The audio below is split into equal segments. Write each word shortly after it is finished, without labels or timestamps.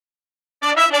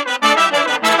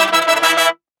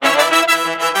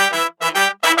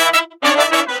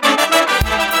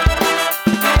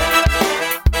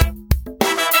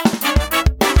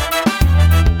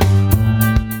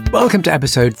Welcome to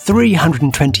episode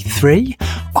 323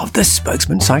 of the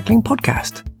Spokesman Cycling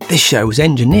Podcast. This show was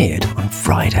engineered on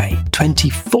Friday,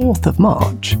 24th of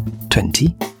March,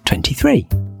 2023.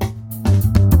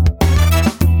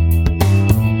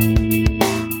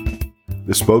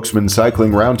 The Spokesman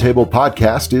Cycling Roundtable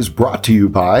Podcast is brought to you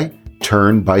by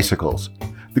Turn Bicycles.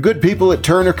 The good people at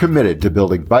Turn are committed to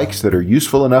building bikes that are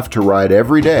useful enough to ride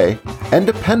every day and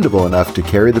dependable enough to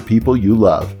carry the people you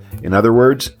love. In other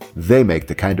words, they make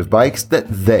the kind of bikes that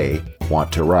they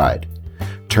want to ride.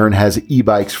 Turn has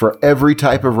e-bikes for every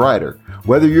type of rider,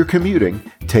 whether you're commuting,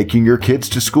 taking your kids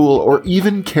to school, or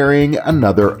even carrying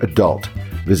another adult.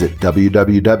 Visit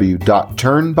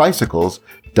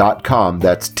www.turnbicycles.com,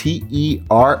 that's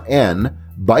TERN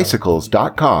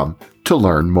bicycles.com, to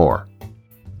learn more.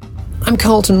 I'm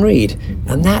Carlton Reid,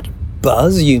 and that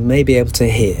buzz you may be able to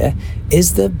hear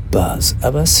is the buzz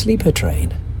of a sleeper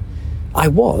train. I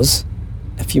was,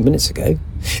 a few minutes ago,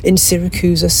 in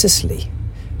Syracuse, Sicily.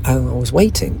 I was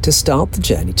waiting to start the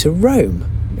journey to Rome.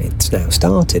 It's now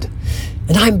started.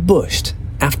 And I'm bushed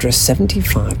after a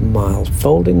 75-mile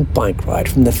folding bike ride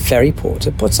from the ferry port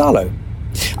of Pozzallo.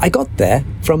 I got there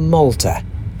from Malta,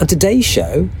 and today's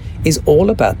show is all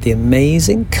about the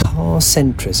amazing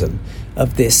car-centrism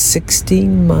of this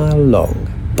 16-mile-long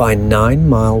by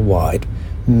 9-mile-wide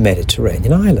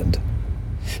Mediterranean island.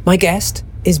 My guest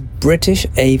is British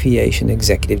aviation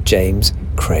executive James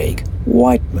Craig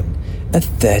Whiteman, a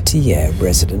 30-year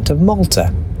resident of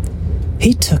Malta.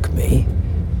 He took me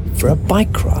for a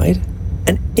bike ride,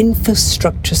 an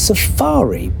infrastructure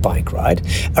safari bike ride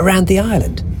around the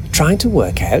island, trying to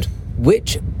work out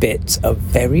which bits of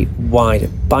very wide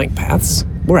bike paths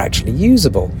were actually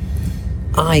usable.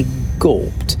 I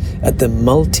gawped at the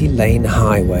multi-lane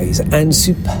highways and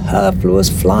superfluous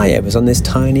flyovers on this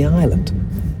tiny island.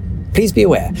 Please be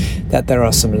aware that there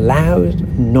are some loud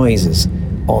noises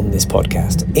on this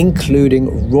podcast,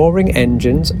 including roaring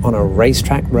engines on a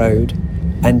racetrack road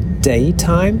and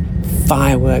daytime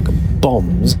firework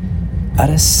bombs at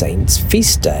a saint's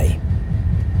feast day.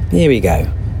 Here we go.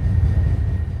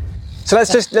 So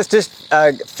let's just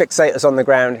fixate us on the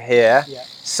ground here. Yeah.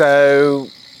 So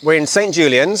we're in St.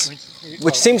 Julian's,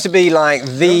 which seems to be like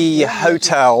the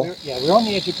hotel. We're on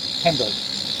the edge of Pembroke.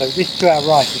 So this to our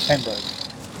right is Pembroke.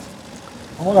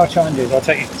 And what I'll try and do is I'll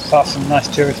take you past some nice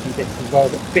touristy bits as well,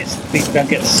 but bits that people don't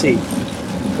get to see.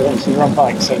 But obviously we're on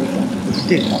bikes, so we can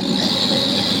do that.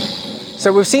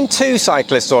 So we've seen two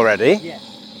cyclists already. Yeah.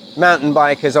 Mountain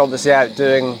bikers obviously out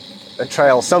doing a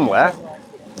trail somewhere.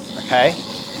 Okay.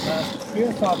 3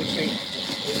 or 5 retreat.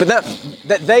 But that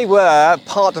they were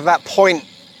part of that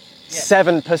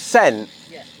 0.7%.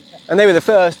 And they were the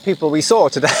first people we saw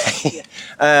today.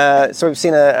 So we've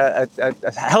seen a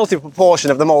healthy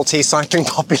proportion of the Maltese cycling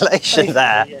population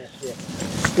there. Yeah.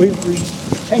 We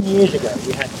 10 years ago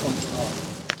we had something like.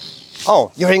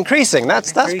 Oh, you're increasing.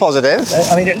 That's positive.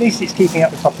 I mean, at least it's keeping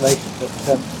up the population.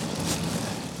 But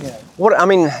What I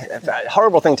mean,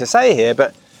 horrible thing to say here,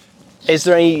 but is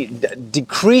there any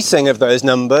decreasing of those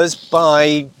numbers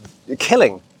by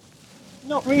killing?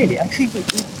 Not really. Actually, we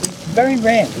very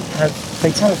rarely have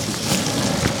fatalities.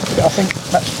 But I think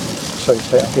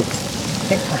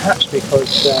perhaps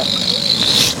because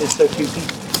there's so few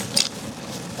people,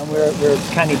 and we're a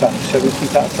canny bunch, so we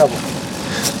keep out of trouble.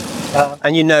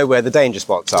 And you know where the danger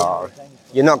spots are.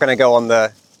 You're not going to go on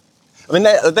the. I mean,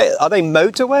 are they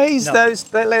motorways? No. Those,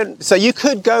 so you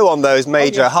could go on those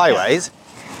major highways,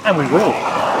 and we will,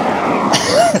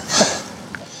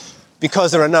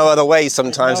 because there are no other ways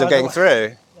sometimes of getting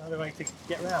through. No other way to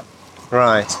get around.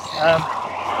 Right.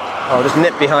 I'll just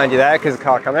nip behind you there because the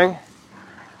car coming.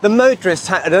 The motorists,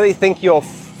 do they think you're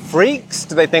freaks?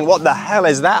 Do they think, what the hell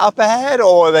is that up ahead?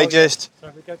 Or are they just...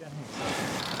 So we go down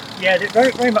here. Yeah, they're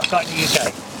very, very much like the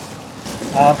UK.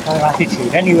 Kind of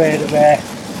attitude. Anywhere where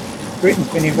Britain's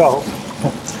been involved,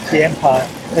 the empire,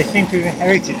 they seem to have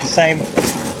inherited the same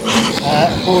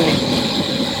appalling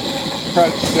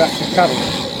approach to active travel.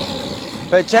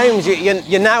 But James,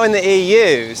 you're now in the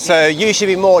EU, so you should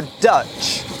be more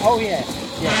Dutch. Oh yeah.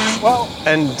 Well,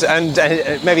 and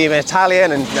maybe even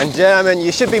Italian and German.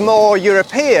 You should be more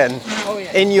European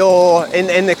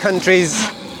in the country's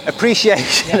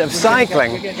appreciation of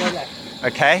cycling. We're going to go there.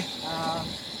 Okay.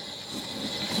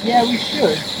 Yeah, we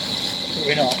should, but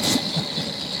we're not.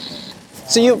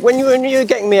 So when you were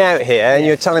getting me out here and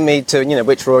you were telling me to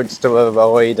which roads to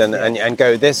avoid and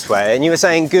go this way, and you were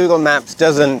saying Google Maps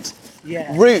doesn't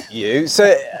route you.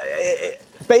 So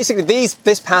basically,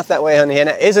 this path that way on here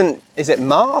is it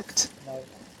marked? No.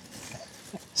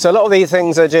 So a lot of these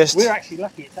things are just. We're actually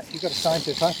lucky. It's actually got a sign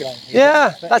to a cycle lane.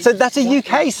 Yeah, that's a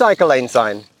UK cycle lane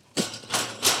sign.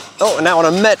 Oh, now on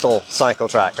a metal cycle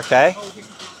track, okay. Oh, this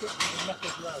is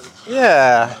metal road.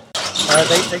 Yeah.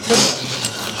 They couldn't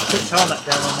put tarmac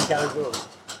down on the Garrigou.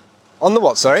 On the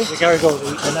what, sorry? The Garrigou,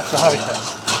 the natural habitat.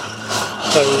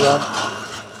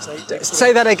 So they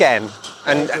Say that again,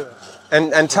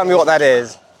 and tell me what that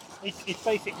is. It's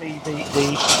basically the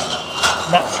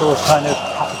natural kind of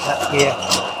habitat here,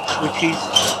 which is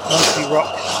mostly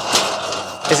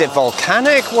rocks. Is it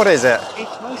volcanic? What is it?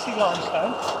 It's mostly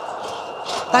limestone.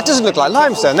 That doesn't look like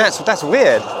limestone. That's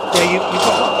weird. Yeah, you've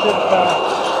got lots of.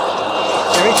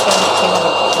 There is some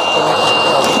other.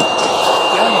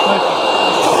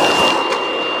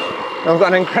 I've got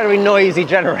an incredibly noisy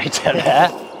generator there.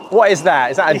 What is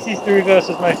that? This is the reverse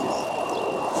osmosis.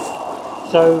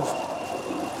 So,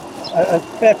 a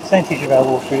fair percentage of our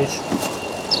water is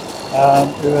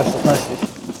reverse osmosis.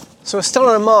 So we're still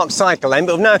on a marked cycle lane,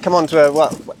 but we've now come onto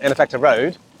in effect, a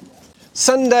road.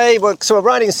 Sunday, so we're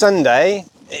riding Sunday.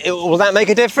 Will that make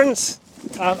a difference?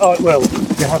 Oh, it will.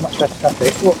 You'll have much better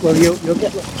traffic. Well, you'll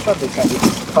get lots of Sunday traffic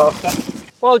faster.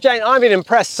 Well, Jane, I've been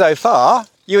impressed so far.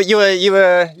 You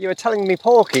were telling me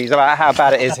porkies about how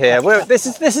bad it is here. This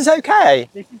is okay.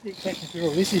 This is the exception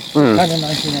rule. This is kind of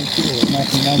 1980 or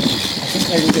 1990. I think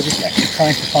they were just actually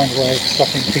trying to find a way of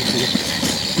stopping people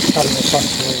cutting the front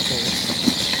doors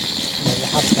or the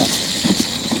habitat.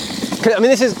 I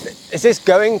mean, is this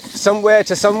going somewhere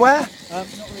to somewhere? Not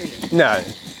really. No.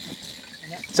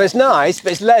 So it's nice,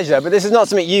 but it's leisure. But this is not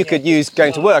something you could use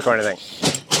going to work or anything.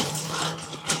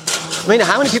 I mean,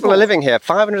 how many people are living here?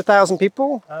 500,000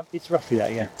 people? It's roughly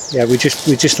that, yeah. Yeah, we're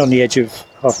just on the edge of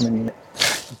 500,000.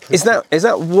 Is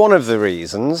that one of the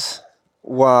reasons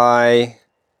why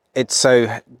it's so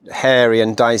hairy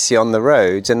and dicey on the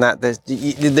roads, and that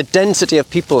the density of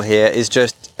people here is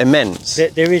just immense?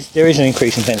 There is an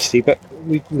increase in density, but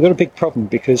we've got a big problem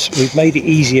because we've made it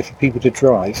easier for people to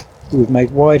drive. We've made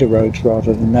wider roads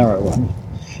rather than narrow ones.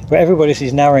 Where everybody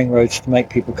sees narrowing roads to make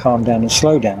people calm down and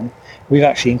slow down, we've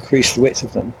actually increased the width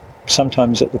of them,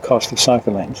 sometimes at the cost of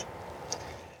cycle lanes.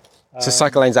 So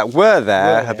cycle lanes that were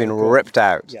there have been ripped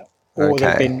out? Yeah. Or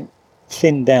they've been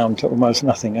thinned down to almost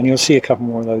nothing, and you'll see a couple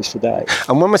more of those today.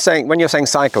 And when you're saying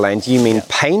cycle lanes, you mean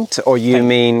paint or you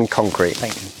mean concrete?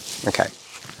 Paint. Okay.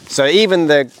 So even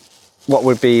what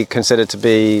would be considered to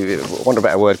be, want a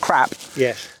better word, crap,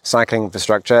 yes, cycling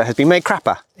infrastructure has been made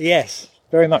crapper? Yes,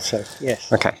 very much so,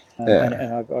 yes. Okay.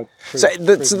 And so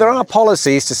there are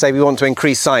policies to say we want to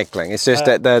increase cycling. It's just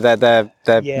that they're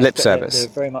lip service.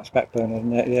 They're very much backbone,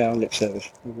 and they are lip service.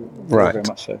 Right. Very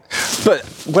much so. But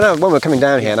when we're coming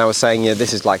down here, and I was saying,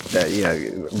 this is like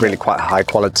really quite high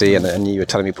quality, and you were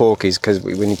telling me porkies because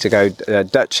we need to go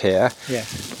Dutch here. Yeah.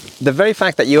 The very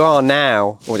fact that you are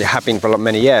now, or you have been for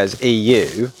many years,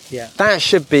 EU, that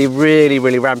should be really,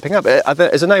 really ramping up.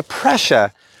 Is there no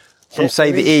pressure from,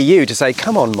 say, the EU to say,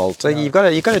 come on, Malta, you've got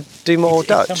to do more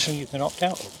Dutch? It's something you can opt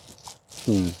out of,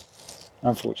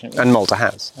 unfortunately. And Malta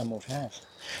has.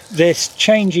 They're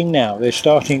changing now. There's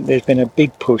been a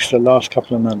big push the last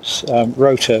couple of months.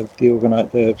 Rota,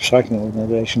 the cycling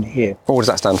organisation here. What does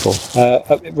that stand for?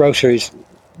 Rota is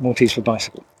Maltese for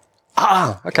bicycle.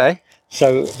 Ah, okay.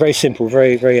 So very simple,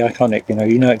 very, very iconic.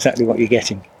 You know exactly what you're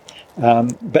getting.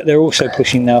 But they're also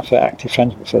pushing now for active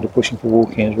transport, so they're pushing for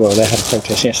walking as well. They had a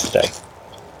protest yesterday.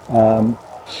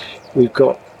 We've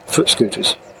got foot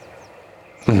scooters,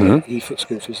 e-foot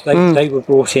scooters. They were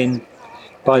brought in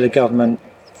by the government,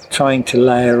 trying to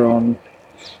layer on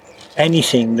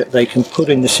anything that they can put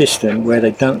in the system where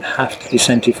they don't have to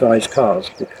incentivise cars,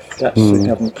 because that's the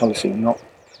government policy, not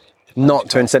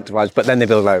to incentivise. But then they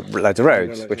build loads of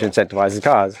roads, which incentivises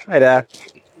cars. Hey there.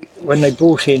 When they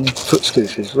brought in foot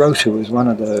scooters, Rota was one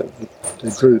of the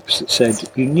groups that said,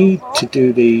 you need to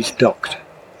do these docked,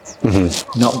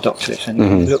 not dockless. And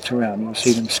if you looked around, you'll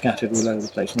see them scattered all over the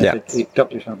place. And they said,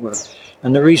 dockless won't work.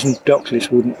 And the reason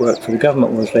dockless wouldn't work for the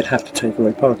government was they'd have to take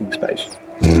away parking space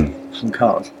from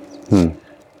cars.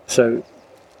 So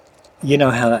you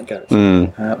know how that goes.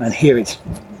 And here it's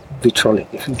vitriolic.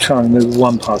 If you try and remove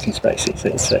one parking space,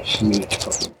 it's a huge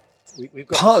problem.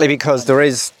 Partly because there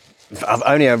is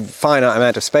only a finite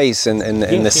amount of space in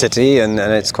the city, and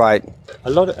it's quite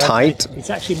tight. It's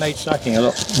actually made cycling a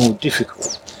lot more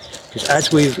difficult, because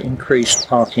as we've increased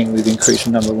parking, we've increased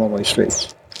the number of one-way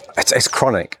streets. It's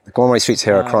chronic. The one-way streets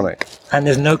here are chronic. And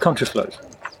there's no contraflows.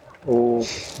 Or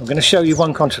I'm going to show you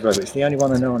one contraflow. It's the only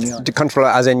one I know on the island. The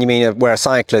contraflow, as in you mean where a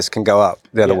cyclist can go up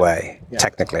the other way,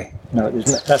 technically? No,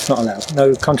 that's not allowed.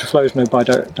 No contraflows, no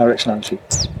bidirectionality.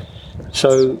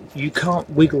 So you can't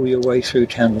wiggle your way through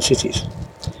towns and cities.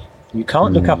 You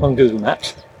can't look up on Google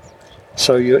Maps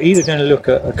So you're either going to look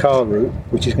at a car route,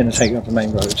 which is going to take you up the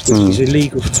main roads, which is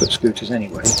illegal for foot scooters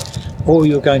anyway, or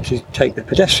you're going to take the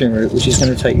pedestrian route, which is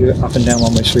going to take you up and down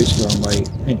one-way streets the wrong way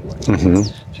anyway.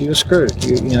 So you're screwed.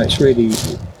 You know, it's really,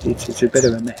 it's a bit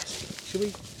of a mess. Should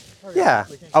we? Yeah.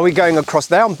 Are we going across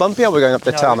there on Bumpy, or are we going up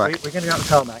the tarmac? We're going to go up the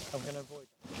tarmac. I'm going to avoid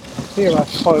that. Here I've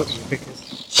spoiled you because...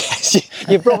 Yes,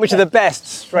 you brought me to the best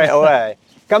straight away.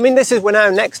 I mean, we're now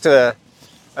next to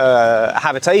a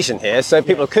habitation here, so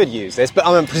people could use this, but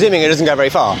I'm presuming it doesn't go very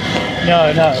far.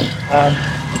 No.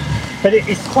 But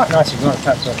it's quite nice if you want to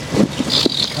perhaps a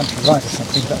country ride or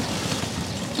something, but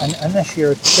unless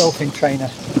you're a dolphin trainer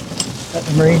at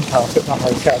the marine park at the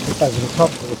hotel just over the top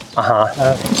of it,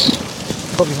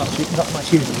 probably not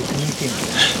much use of your commuting.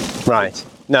 Right.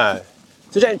 No.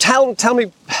 So tell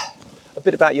me a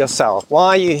bit about yourself. Why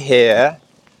are you here?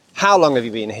 How long have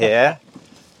you been here?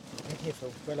 I've been here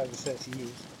for well over 30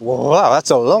 years. Wow, that's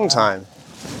a long time.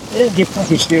 They don't give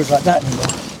package deals like that anymore.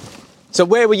 So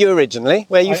where were you originally?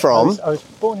 Where are you from? I was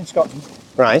born in Scotland.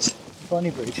 Right.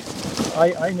 Bonnybridge.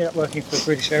 I ended up working for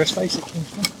British Aerospace at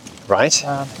Kingston. Right.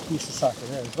 Used to cycle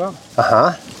there as well.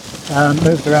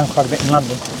 Moved around quite a bit in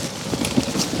London.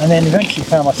 And then eventually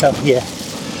found myself here.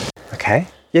 Okay.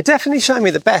 You're definitely showing me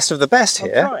the best of the best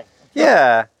here. Right.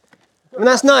 Yeah. I mean,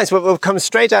 that's nice. We've come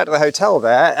straight out of the hotel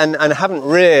there and haven't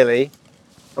really...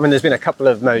 I mean, there's been a couple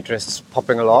of motorists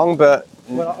popping along, but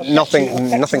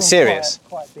nothing serious.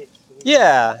 Quite a bit.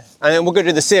 Yeah. And then we're going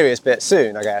to do the serious bit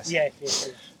soon, I guess. Yeah.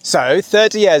 So,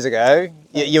 30 years ago,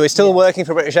 you were still working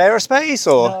for British Aerospace,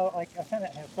 or...? No, I found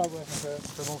out how I started working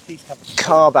for a Maltese company.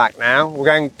 Car back now.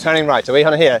 We're turning right, are we?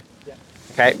 On here? Yeah.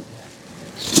 Okay.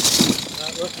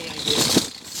 Working in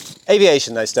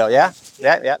Aviation, though, still, yeah?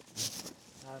 Yeah.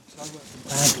 so I work for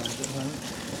Badlands at the moment.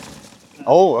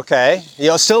 Oh, okay.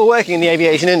 You're still working in the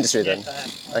aviation industry, then?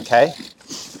 Yes, I am. Okay.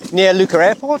 Near Lucca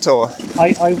Airport, or...?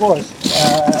 I was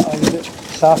at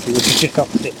Safi, which is just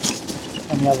opposite,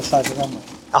 on the other side of the runway.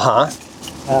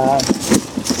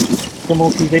 The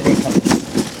Maltese Libya company.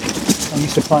 I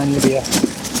used to fly in Libya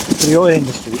for the oil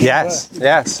industry. Yes.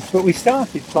 But we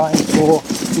started flying for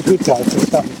the good guys, so we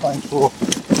started flying for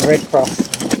the Red Cross.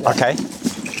 Okay.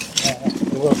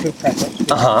 The World Food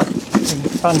Programme. In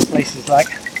fun places like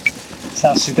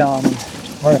South Sudan and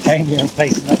Mauritania and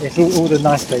places like this, all the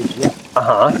nice places, yeah.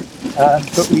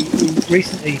 But we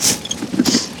recently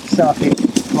started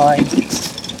flying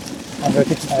under a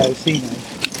different AOC name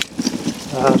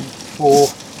for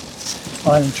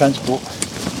island transport.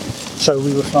 So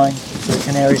we were flying to the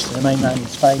Canaries, to the mainland in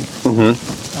Spain,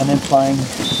 and then flying,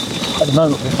 at the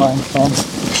moment we're flying from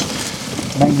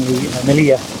mainly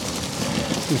Melilla,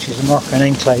 which is a Moroccan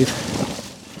enclave.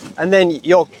 And then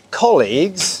your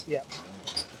colleagues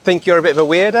think you're a bit of a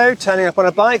weirdo turning up on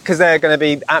a bike because they're going to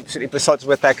be absolutely besotted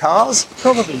with their cars?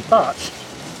 Probably, but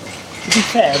to be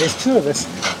fair, there's two of us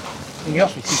in the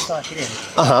office who cycle in.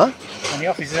 And the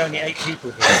office is only 8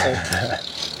 people here, so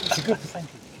it's a good percentage.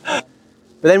 But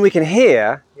then we can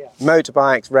hear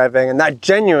motorbikes revving, and that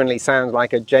genuinely sounds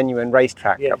like a genuine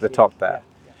racetrack up the top there.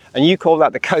 And you call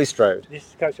that the Coast Road? This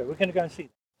is the Coast Road. We're going to go and see that.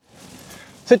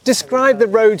 So describe the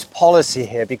roads policy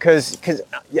here, because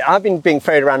I've been being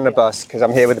ferried around in a bus because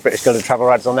I'm here with the British Guild of Travel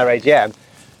Riders on their AGM,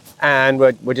 and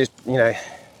we're just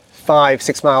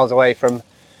 5-6 miles away from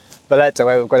Valletta,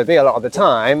 where we've got to be a lot of the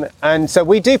time, and so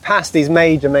we do pass these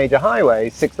major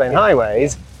highways, 6-lane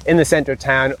highways in the centre of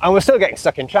town, and we're still getting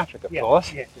stuck in traffic, of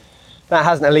course. That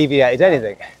hasn't alleviated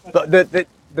anything. But the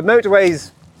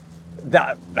motorways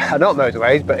that are not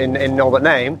motorways, but in all but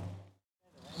name.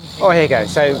 Oh, here you go.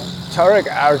 So Torag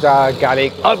Arda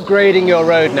Galik, upgrading your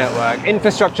road network.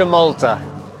 Infrastructure Malta.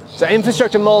 So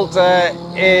Infrastructure Malta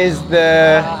is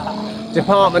the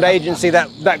department agency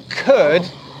that could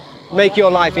make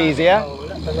your life easier.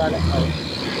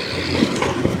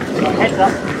 Heads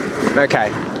up.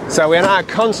 Okay, so we are now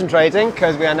concentrating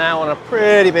because we are now on a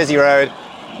pretty busy road.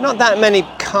 Not that many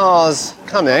cars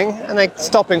coming, and they're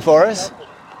stopping for us.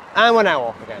 And we're now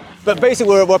off again. But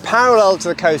basically we're parallel to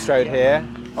the Coast Road here,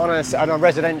 on a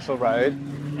residential road.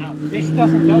 Now, this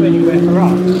doesn't go anywhere for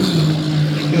us,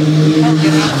 because we can't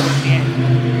get out at the end.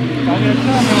 So I'm going to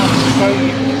turn around and show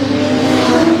you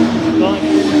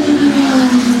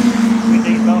with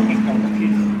these marking cones, which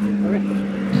is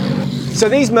horrific. So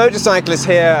these motorcyclists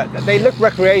here, they look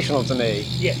recreational to me.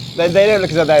 Yes. They don't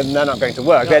look as though they're not going to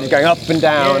work. No, they're just going up and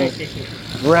down,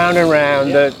 round and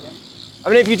round. Yeah. I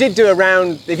mean, if you did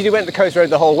if you went the Coast Road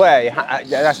the whole way,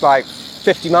 that's like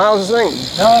 50 miles or something?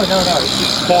 No.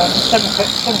 It's 7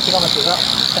 kilometres up,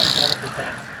 7 kilometres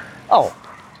down. Oh,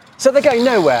 so they're going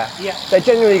nowhere? Yeah. They're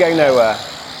genuinely going nowhere?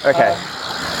 Okay.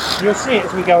 You'll see it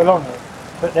as we go along here.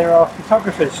 but there are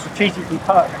photographers strategically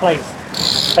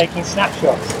placed taking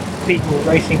snapshots of people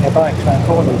racing their bikes around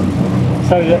corners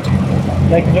so that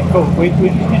they can look cool. We're just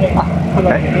going to pull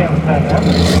over here and turn around.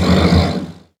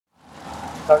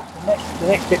 So the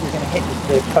next bit we're going to hit is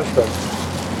the coast road.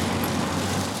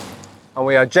 And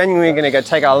we are genuinely going to go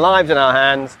take our lives in our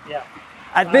hands. Yeah.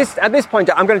 At this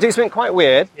point, I'm going to do something quite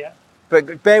weird, Yeah.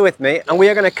 but bear with me. And we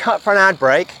are going to cut for an ad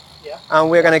break, Yeah. and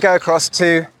we're going to go across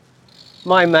to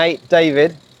my mate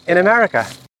David in America.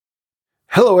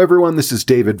 Hello, everyone. This is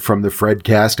David from the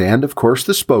Fredcast and, of course,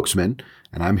 the Spokesman.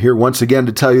 And I'm here once again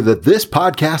to tell you that this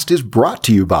podcast is brought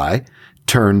to you by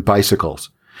Turn Bicycles.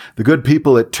 The good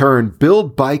people at Turn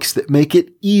build bikes that make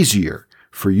it easier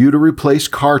for you to replace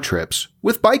car trips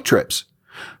with bike trips.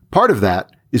 Part of that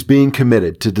is being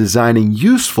committed to designing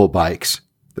useful bikes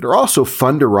that are also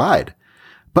fun to ride.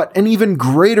 But an even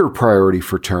greater priority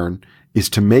for Turn is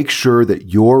to make sure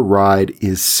that your ride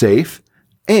is safe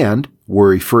and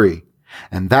worry-free.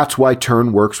 And that's why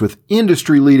Turn works with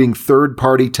industry-leading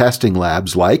third-party testing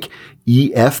labs like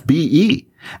EFBE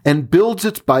and builds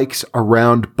its bikes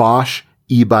around Bosch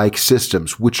e-bike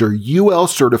systems, which are UL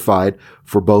certified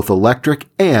for both electric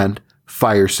and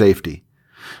fire safety.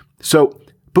 So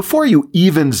before you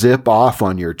even zip off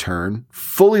on your Turn,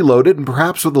 fully loaded and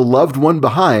perhaps with a loved one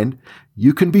behind,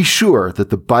 you can be sure that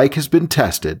the bike has been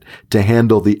tested to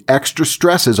handle the extra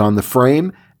stresses on the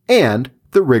frame and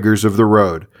the rigors of the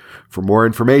road. For more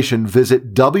information,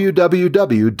 visit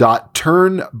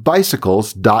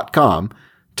www.turnbicycles.com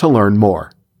to learn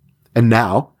more. And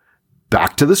now,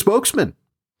 back to the Spokesman.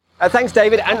 Thanks,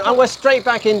 David. And we're straight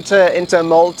back into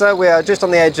Malta. We are just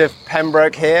on the edge of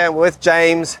Pembroke here with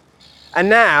James. And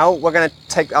now we're going to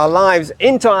take our lives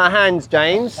into our hands,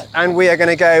 James, and we are going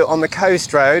to go on the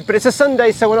coast road. But it's a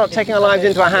Sunday, so we're not taking our lives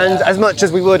into our hands as much as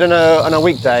we would on a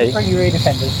weekday. Thank you, rear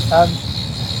defenders.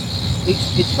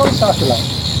 It's got to start alone.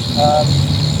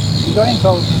 We got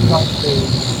involved trying to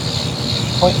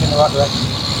point them in the right direction,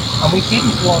 and we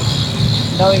didn't want,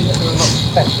 knowing that there were lots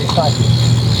of specialist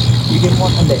cyclists, we didn't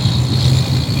want a lift.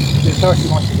 The authority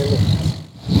wanted a lift.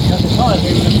 At the time,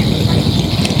 we were looking for a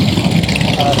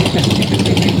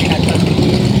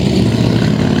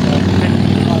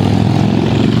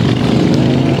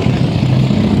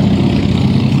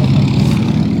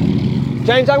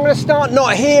James, I'm going to start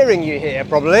not hearing you here,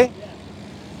 probably.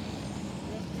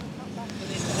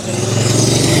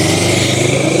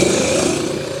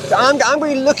 So I'm going to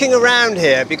be looking around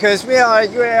here because we are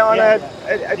on a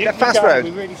fast road.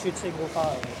 We really should signal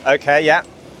fire. Okay, yeah.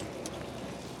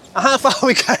 How far are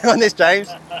we going on this, James?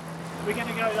 We're going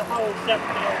to go the whole 7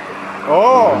 kilometres.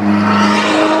 Oh!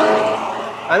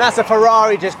 And that's a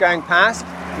Ferrari just going past,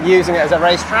 using it as a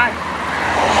racetrack.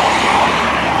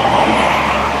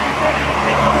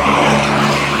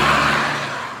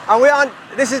 And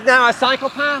this is now a cycle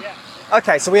path? Yeah.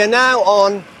 Okay, so we are now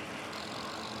on,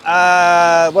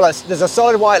 there's a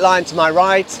solid white line to my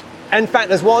right. In fact,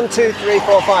 there's 1, 2, 3,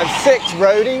 4, 5, 6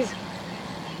 roadies.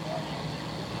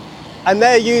 And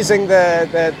they're using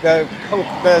the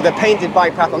painted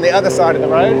bike path on the other side of the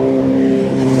road.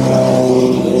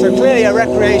 So clearly a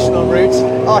recreational route.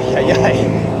 Oh,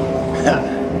 yeah.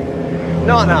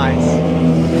 Not nice.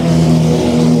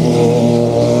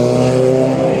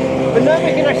 But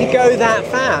nobody can actually go that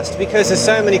fast because there's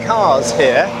so many cars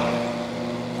here.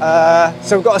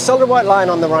 So we've got a solid white line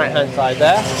on the right-hand side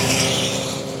there.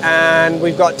 And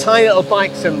we've got tiny little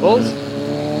bike symbols.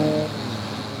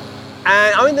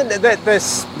 And I mean,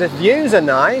 the views are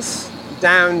nice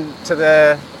down to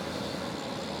the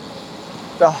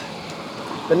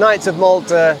Knights of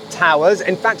Malta towers.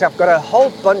 In fact, I've got a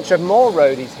whole bunch of more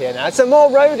roadies here now. So more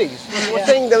roadies. We're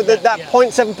seeing that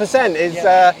 0.7% is.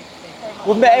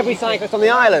 We've met every cyclist on the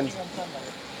island.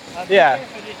 Yeah.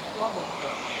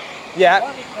 Yeah.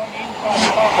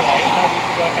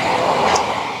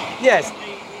 Yes.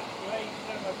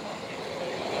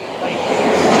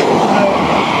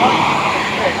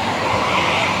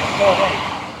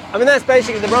 I mean, that's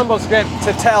basically the rumble script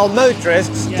to tell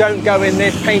motorists don't go in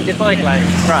this painted bike lane.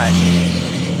 Right.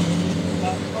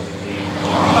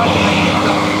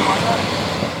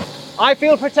 I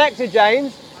feel protected,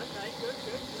 James.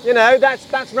 You know,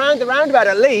 that's round the roundabout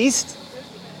at least.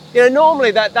 You know,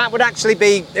 normally that would actually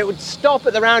be, it would stop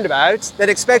at the roundabout. They'd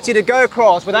expect you to go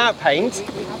across without paint.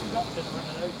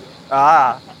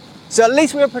 Ah. So at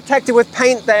least we were protected with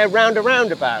paint there round a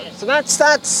roundabout. So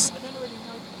that's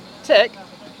tick.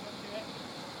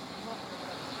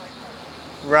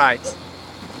 Right.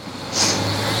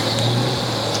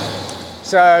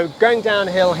 So going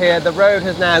downhill here, the road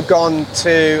has now gone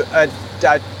to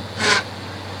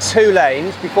 2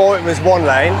 lanes. Before it was 1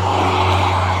 lane.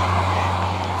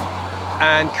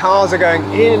 and cars are going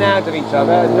in and out of each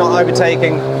other, not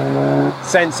overtaking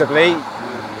sensibly,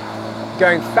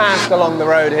 going fast along the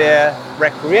road here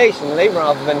recreationally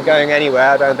rather than going anywhere,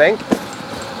 I don't think.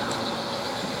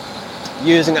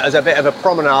 Using it as a bit of a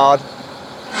promenade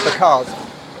for cars.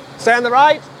 Stay on the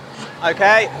right.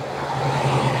 Okay.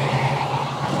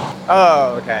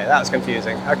 Oh, okay, that's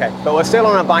confusing. Okay, but we're still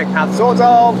on a bike path, sort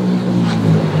of.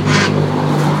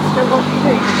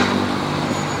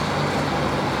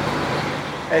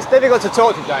 It's difficult to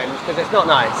talk to James because it's not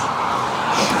nice.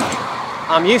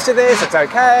 I'm used to this, it's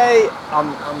okay,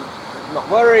 I'm not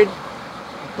worried,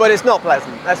 but it's not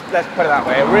pleasant. Let's put it that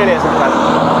way, it really isn't pleasant.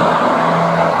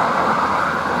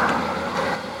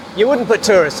 You wouldn't put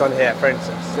tourists on here, for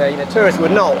instance. Tourists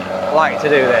would not like to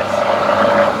do this.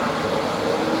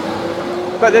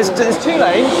 But there's 2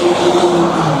 lanes,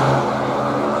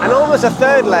 and almost a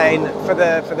 3rd lane for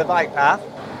the bike path.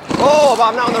 Oh, but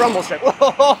I'm not on the rumble strip.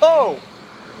 Whoa!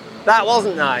 That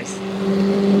wasn't nice.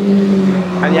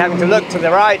 And you're having to look to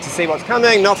the right to see what's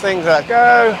coming, nothing, so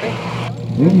go.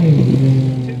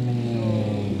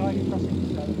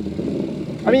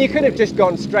 I mean, you could have just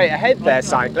gone straight ahead there,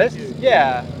 cyclists.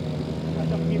 Yeah.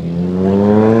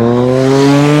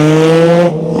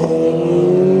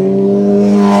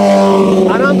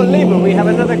 And unbelievable, we have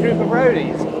another group of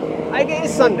roadies. It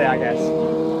is Sunday, I guess.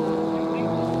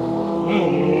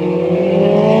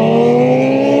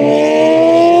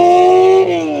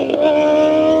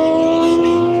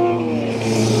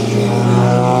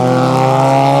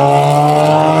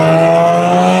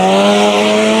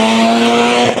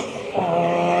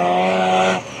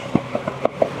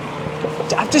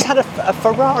 Just had a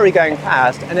Ferrari going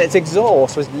past and its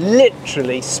exhaust was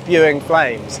literally spewing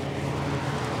flames.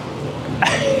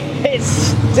 It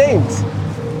stinks.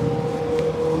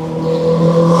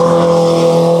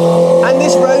 And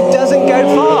this road doesn't go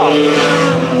far.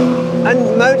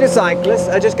 And motorcyclists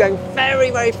are just going very,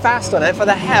 very fast on it for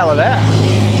the hell of it.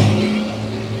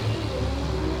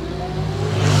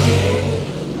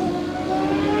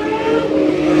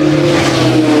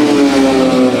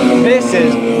 This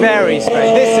is very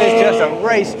strange. This is just a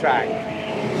racetrack.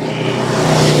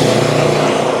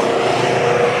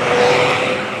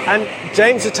 And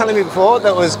James was telling me before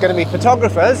there was going to be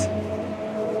photographers,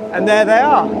 and there they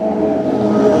are.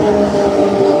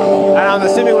 And I'm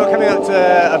assuming we're coming up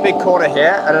to a big corner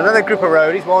here, and another group of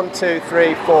roadies, 1, 2,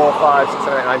 3, 4, 5, 6,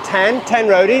 7, 8, 9, 10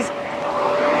 roadies,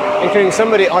 including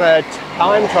somebody on a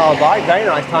time trial bike, very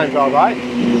nice time trial bike.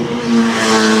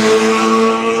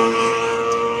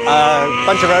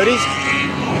 Bunch of roadies.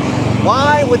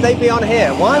 Why would they be on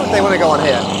here? Why would they want to go on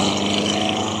here?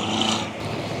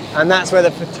 And that's where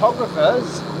the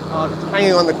photographers are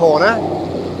hanging on the corner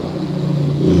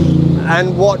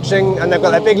and watching, and they've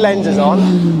got their big lenses on,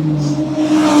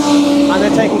 and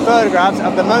they're taking photographs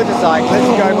of the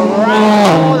motorcyclists going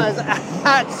around corners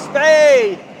at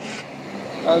speed.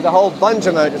 There's a whole bunch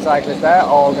of motorcyclists there,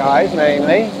 all guys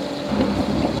mainly.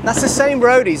 That's the same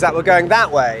roadies that were going that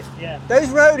way. Yeah. Those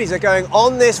roadies are going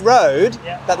on this road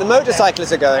that the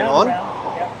motorcyclists are going on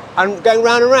and going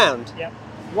round and round. Yeah.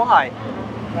 Why?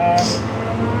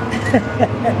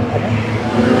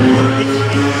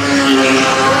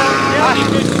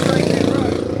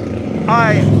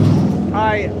 I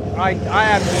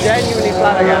am genuinely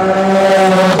flabbergasted.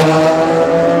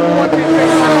 1, 2, 3, 4,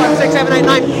 5, 6, 7, 8,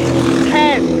 9,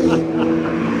 10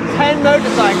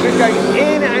 motorcyclists going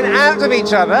in and out of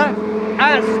each other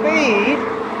at speed,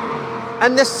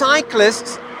 and the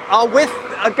cyclists are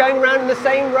going around the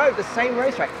same road, the same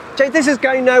racetrack. Jay, this is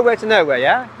going nowhere to nowhere,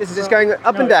 yeah? This is just going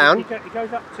up and down. It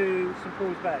goes up to St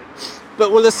Paul's Bay.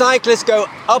 But will the cyclists go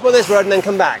up on this road and then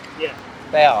come back? Yeah.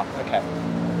 They are, okay.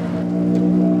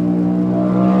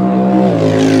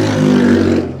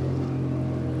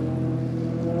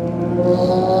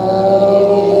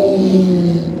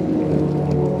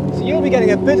 So you'll be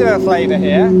getting a bit of a flavour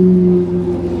here,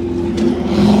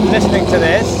 listening to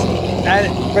this,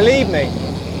 and believe me,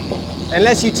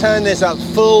 unless you turn this up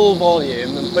full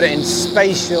volume and put it in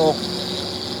spatial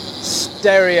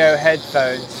stereo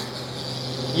headphones,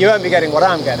 you won't be getting what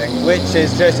I'm getting, which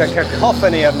is just a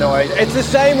cacophony of noise. It's the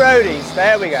same roadies,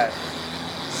 there we go.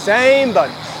 Same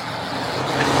bunch.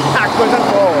 Backwards and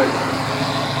forwards.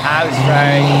 How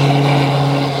strange.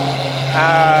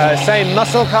 Same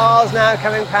muscle cars now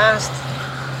coming past.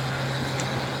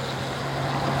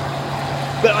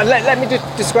 But let me just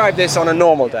describe this on a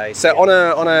normal day. So on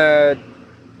a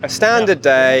standard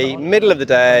day, middle of the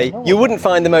day, you wouldn't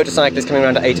find the motorcyclists coming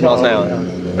around at 80 miles an hour.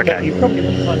 Okay. You probably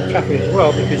wouldn't find the traffic as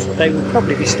well because they would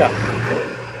probably be stuck.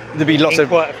 There'd be lots in of...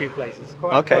 quite a few places.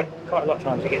 Okay. Quite a lot of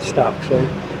times it gets stuck, so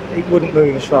it wouldn't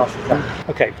move as fast as that.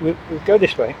 Okay, we'll go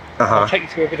this way. I'll take you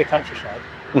through a bit of countryside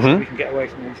so we can get away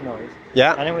from this noise.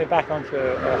 Yeah. And then we're back onto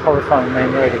a horrifying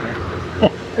main road again.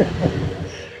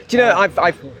 Do you know,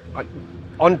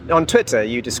 on Twitter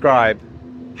you describe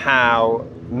how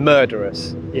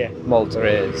murderous Malta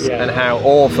is and how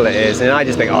awful it is, and I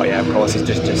just think, oh yeah, of course, it's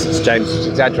just James is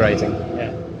exaggerating.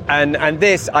 Yeah. And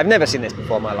this, I've never seen this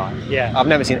before in my life. Yeah. I've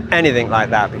never seen anything like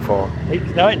that before.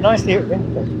 It's nice here at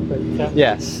winter, but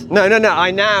yes. No,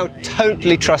 I now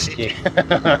totally trust you.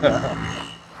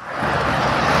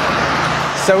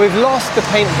 So we've lost the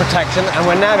paint protection and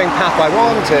we're now being passed by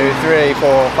 1, 2, 3,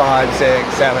 4, 5,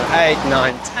 6, 7, 8,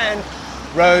 9, 10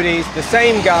 roadies, the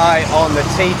same guy on the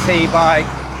TT bike.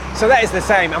 So that is the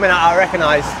same. I mean, I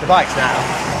recognise the bikes now.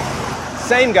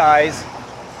 Same guys,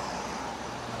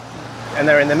 and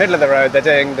they're in the middle of the road. They're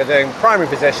doing primary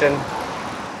position.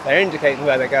 They're indicating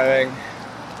where they're going.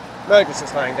 Motorists are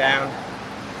slowing down.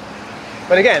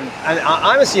 But again, and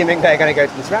I'm assuming they're going to go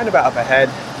to this roundabout up ahead,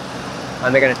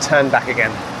 and they're going to turn back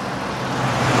again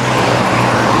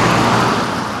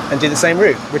and do the same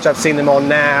route, which I've seen them on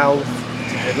now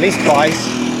at least twice.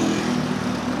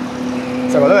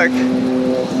 Let's have a look.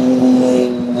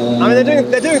 I mean,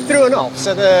 they're doing through and off.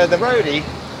 So the roadie,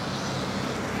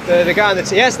 the guy on the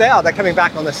yes, they are. They're coming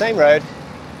back on the same road,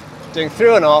 doing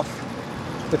through and off.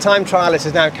 The time trialist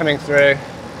is now coming through.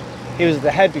 He was at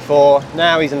the head before.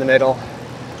 Now he's in the middle,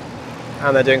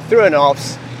 and they're doing through and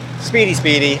offs,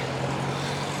 speedy,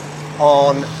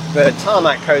 on the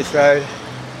tarmac coast road.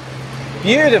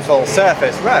 Beautiful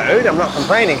surface road. I'm not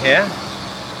complaining here.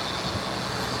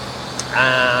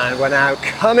 And we're now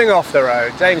coming off the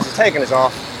road. James has taken us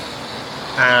off,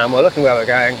 and we're looking where we're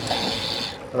going.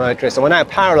 The motorist, and we're now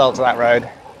parallel to that road.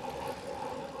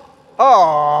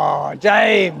 Oh,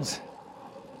 James!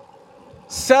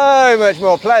 So much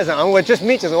more pleasant. I mean, we're just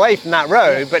meters away from that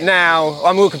road, but now,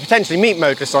 I mean, we could potentially meet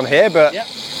motorists on here, but... Yep.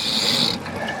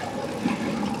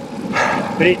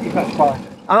 But that's fine.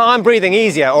 I'm breathing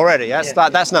easier already. That's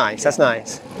nice. Yeah. That's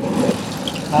nice.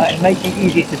 It makes it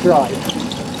easier to drive.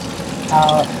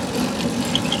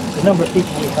 The number of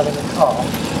people we have in the car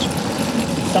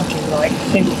is something like,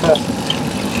 single person,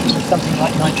 is something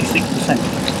like 96%.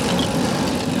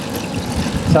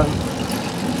 So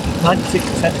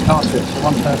 96% of car trips for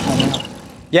one person on the hour.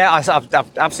 Yeah, I've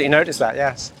absolutely noticed that.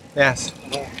 Yes. And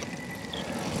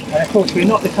of course, we're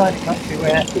not the kind of country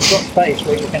where we've got space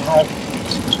where you can have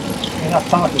enough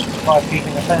parking for 5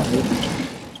 people in a family.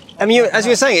 I mean, as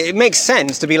you were saying, it makes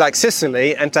sense to be like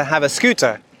Sicily and to have a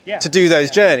scooter to do those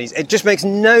journeys. It just makes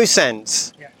no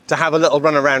sense to have a little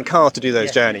run-around car to do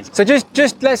those journeys. So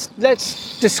just let's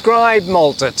describe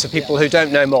Malta to people who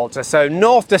don't know Malta. So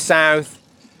north to south,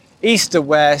 east to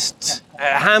west.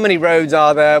 How many roads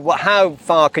are there? How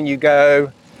far can you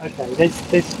go? Okay,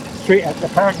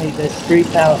 apparently there's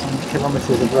 3,000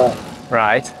 kilometres of road.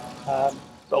 Right.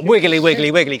 But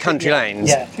wiggly country lanes.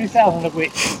 Yeah, 2,000 of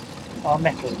which are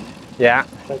metal. Yeah.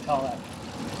 So tarmac.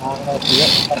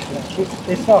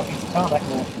 They're starting to tarmac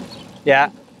now. Yeah.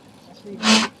 Actually,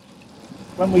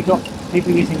 when we got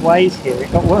people using Ways here, it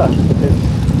got worse because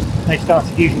they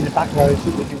started using the back roads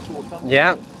that were due towards us.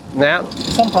 Yeah. Yeah.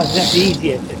 Sometimes it's actually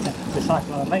easier to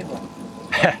cycle on a main road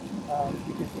because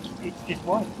it's just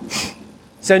wide.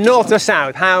 So north to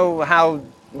south,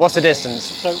 what's the distance?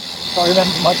 So if I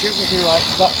remember my trip would be like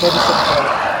about 37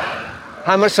 kilometres.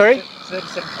 How much, sorry?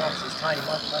 37 kilometres is tiny.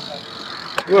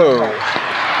 Whoa.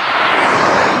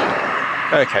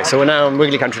 Okay, so we're now on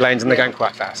wiggly country lanes and they're going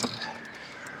quite fast.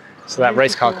 So that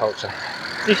race car culture.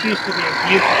 This used to be a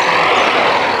beautiful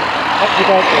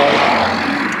up-to-date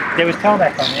road. There was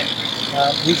tarmac on it.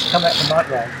 We used to come out from Night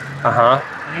Road. And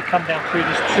you come down through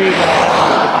this tree line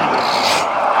behind it.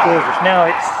 Gorgeous. Now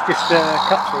it's just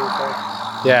cut through for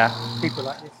people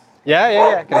like this.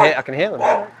 Yeah. I can hear them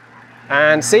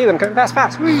and see them coming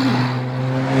fast. Whee!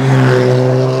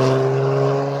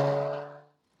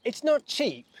 It's not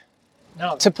cheap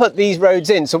to put these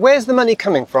roads in. So where's the money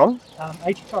coming from?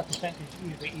 85% is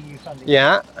usually EU funding.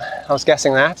 Yeah, I was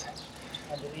guessing that.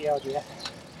 Under the ERDF.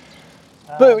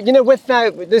 But you know,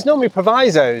 there's normally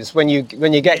provisos when you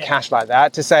get cash like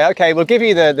that to say, okay, we'll give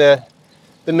you the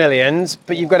millions,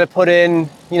 but you've got to put in,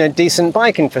 decent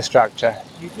bike infrastructure.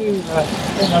 You do. I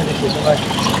don't know this is the most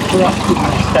corrupt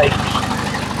mistake.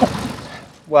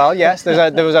 Well, yes,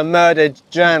 there was a murdered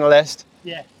journalist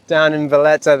down in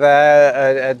Valletta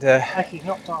there. Actually, it's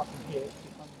not far from here.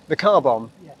 The car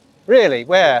bomb? Yeah. Really?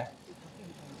 Where?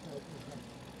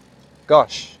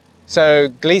 Gosh. So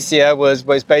Galicia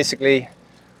was basically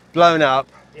blown up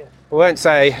We won't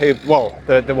say who. Well,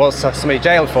 there was somebody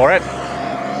jailed for it.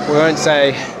 We won't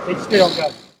say. It's still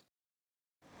ongoing.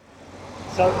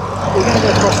 So we're going to go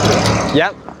across here.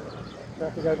 Yeah. We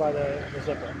have to go by the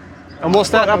zebra. And what's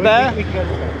that up there? We can go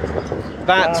this way.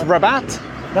 That's Rabat.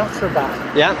 That's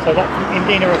Rabat. Yeah. So that's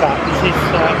Medina Rabat. This is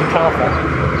Mustafa.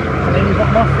 And then you've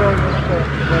got Moscow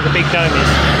where the big dome is.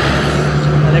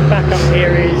 And then back up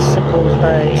here is St Paul's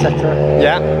Bay, etc.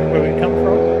 Yeah. Where we come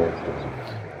from.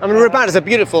 I mean, Rabat is a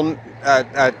beautiful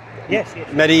Yes.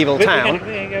 medieval town.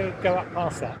 We're going to go up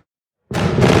past that.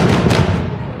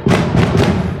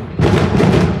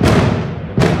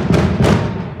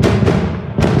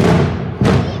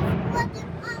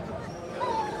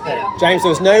 James, there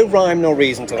was no rhyme nor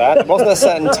reason to that. It wasn't a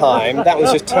certain time. That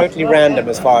was just totally random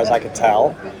as far as I could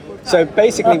tell. So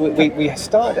basically, we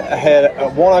started ahead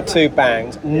at one or two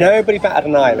bangs. Nobody batted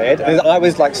an eyelid. I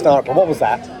was like startled. What was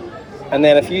that? And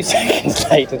then a few seconds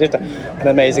later, just an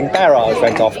amazing barrage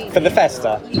went off for the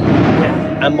festa.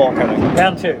 Yeah. And more coming.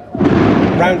 Round two.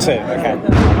 Round two, okay.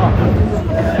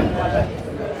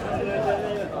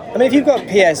 I mean, if you've got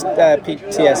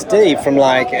PTSD from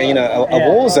like a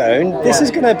war zone, this is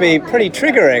going to be pretty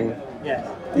triggering. Yeah.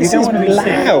 This you is don't want to be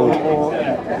loud.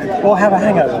 or have a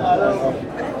hangover.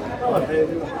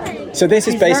 So this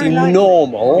is basically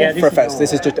normal for a fest. normal.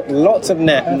 This is just lots of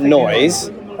noise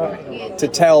to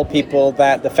tell people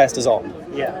that the festa's on.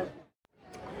 Yeah.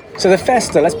 So the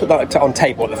festa, let's put that on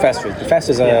tape what the festa is. The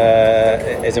festa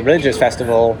is a religious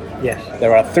festival. Yes.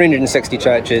 There are 360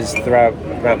 churches throughout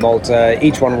Malta.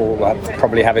 Each one will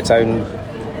probably have its own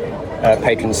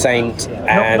patron saint.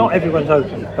 And Not everyone's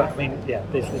open, but I mean, yeah.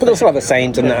 but they'll still have a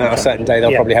saint, and on a certain day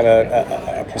they'll probably have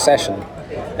a procession.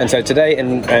 And so today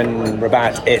in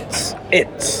Rabat, it's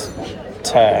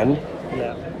turn.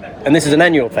 Yeah. And this is an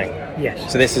annual thing.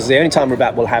 Yes. So this is the only time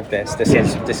Rabat will have this. This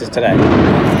is today.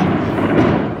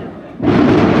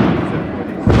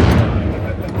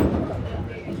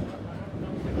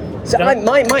 So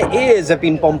my ears have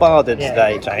been bombarded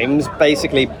today, James.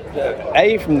 Basically,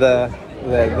 from the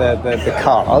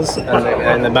cars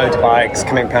and the motorbikes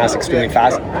coming past extremely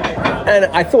fast, and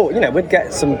I thought we'd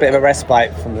get some bit of a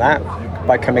respite from that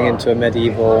by coming into a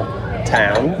medieval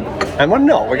town, and we're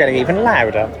not. We're getting even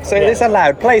louder. So it's a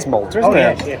loud place, Malta, isn't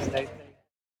it? Yes.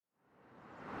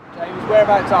 James,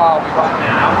 whereabouts are we right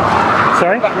now?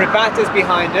 Sorry. Rabat is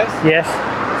behind us. Yes.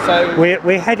 So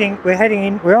We're heading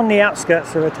in. We're on the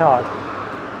outskirts of Atard,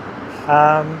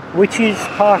 which is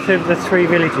part of the three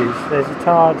villages. There's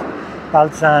Atard,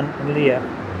 Balzan, and Leah.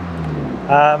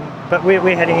 But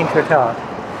we're heading into Atard.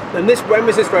 And when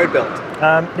was this road built?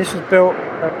 This was built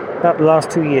about the last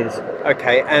 2 years.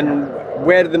 Okay, and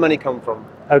where did the money come from?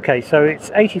 Okay, so it's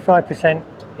 85%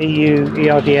 EU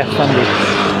ERDF funded,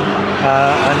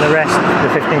 and the rest, the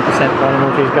 15%, by the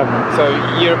Maltese government. So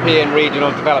European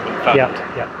Regional Development Fund. Yeah.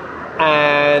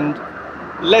 And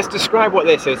let's describe what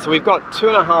this is. So we've got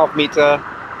 2.5 metre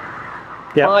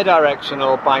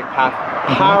bi-directional bike path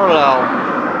parallel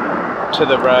to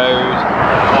the road.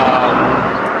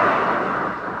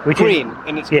 Which green, is,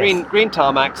 and it's green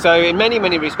tarmac. So in many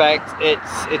respects,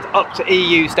 it's up to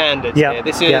EU standards. Yeah.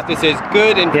 This is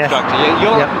good infrastructure. Yes.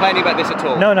 You're not complaining about this at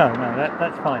all. No,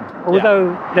 that's fine.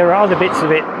 Although there are other bits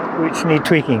of it which need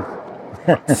tweaking.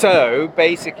 So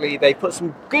basically, they put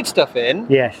some good stuff in.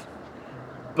 Yes.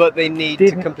 But they need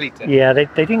to complete it. Yeah, they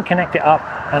didn't connect it up,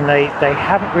 and they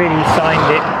haven't really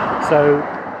signed it. So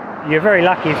you're very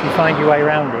lucky if you find your way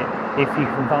around it, if you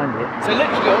can find it. So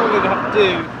literally, all we would have to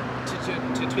do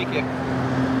to tweak it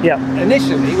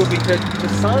initially would be to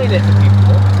sign it to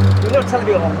people. We're not telling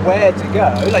people where to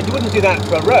go. Like, you wouldn't do that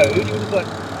for a road. You would put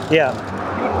you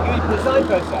would put a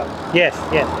signpost up. Yes.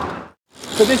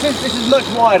 So this is much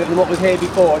wider than what was here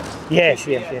before. Yes.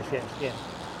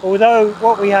 Although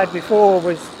what we had before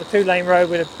was a 2-lane road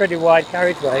with a pretty wide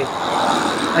carriageway,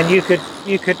 and you could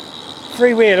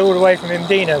freewheel all the way from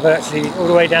Medina virtually all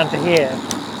the way down to here,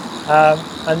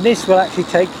 and this will actually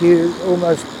take you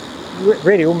almost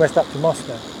up to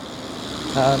Moscow,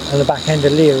 and the back end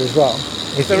of Leah as well.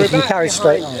 If you carry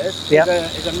straight on. Is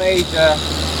a major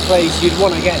place you'd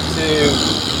want to get to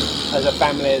as a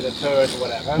family, as a tourist, or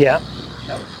whatever. Yeah.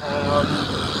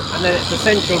 And then it's a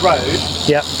central road.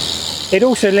 Yeah. It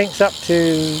also links up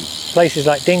to places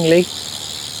like Dingley,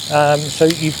 so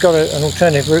you've got an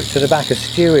alternative route to the back of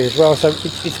Stewie as well. So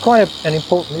it's quite an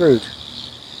important route,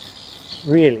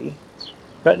 really.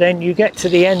 But then you get to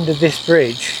the end of this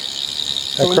bridge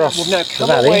across we've now the come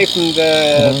valley. away from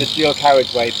the dual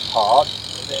carriageway part.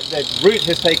 The route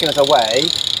has taken us away,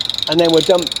 and then we're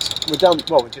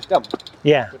just dumped.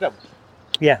 Yeah. We're dumped.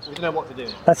 Yeah. We don't know what to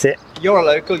do. That's it. You're a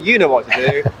local, you know what to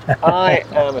do. I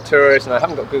am a tourist and I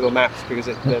haven't got Google Maps because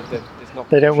it's not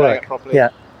They don't showing work. it properly. Yeah.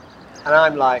 And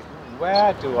I'm like,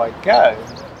 where do I go?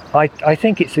 I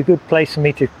think it's a good place for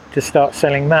me to start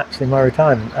selling maps in my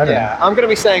retirement. I don't know. I'm going to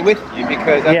be staying with you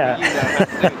because you know how to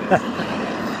do this.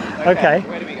 Okay.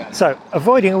 Where do we go? So,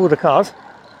 avoiding all the cars,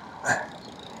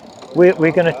 we're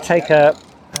going to take a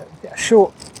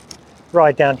short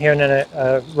ride down here and then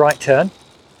a right turn.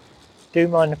 Do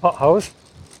mind the potholes.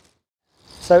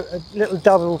 So a little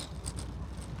double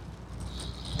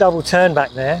turn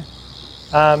back there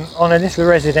on a little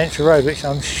residential road, which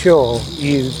I'm sure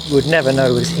you would never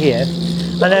know was here.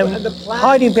 And then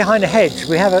hiding behind a hedge,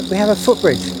 we have a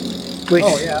footbridge, which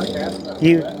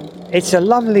it's a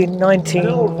lovely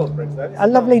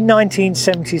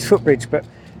 1970s footbridge, but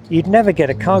you'd never get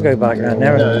a cargo bike around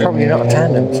there, and probably not a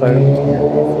tandem, so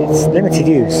it's limited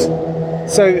use.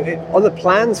 So on the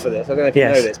plans for this, I don't know if you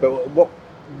know this, but what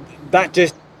that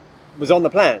just was on the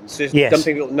plans, just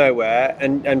dumping people nowhere,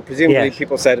 and presumably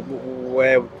people said,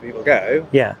 where would people go?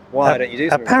 Yeah. Why don't you do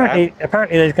something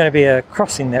Apparently there's going to be a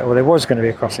crossing there, or there was going to be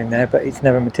a crossing there, but it's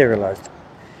never materialised.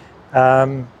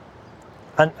 And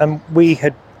we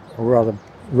had, or rather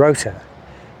Rota,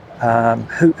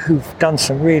 who've done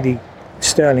some really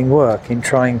sterling work in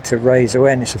trying to raise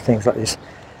awareness of things like this,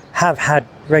 have had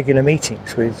regular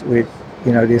meetings with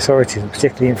the authorities, and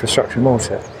particularly Infrastructure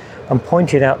Malta, and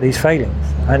pointed out these failings,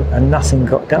 and nothing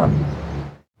got done.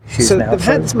 So they've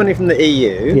had some money from the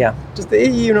EU. Yeah. Does the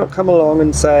EU not come along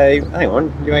and say, hang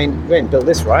on, you ain't built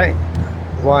this right?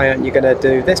 Why aren't you going to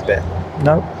do this bit?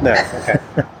 No. Okay.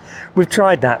 We've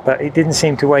tried that, but it didn't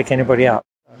seem to wake anybody up.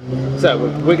 So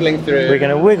we're wiggling through. We're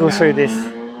going to wiggle through this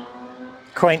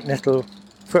quaint little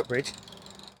footbridge. So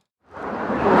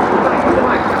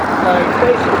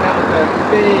basically that was a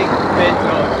big bit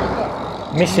of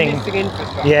missing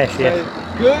infrastructure. Yes. So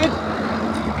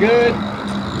good.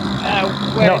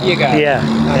 Where do you go? Yeah.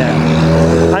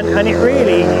 And it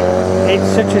really, it's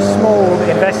such a small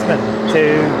investment to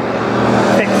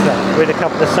fix them with a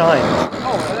couple of signs.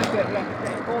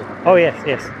 Oh, yes.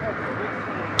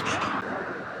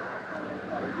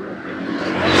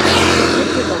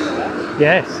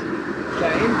 Yes.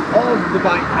 Of the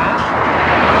bike path.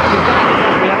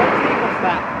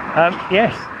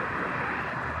 Yes.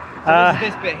 So this is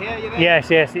this bit here, you think?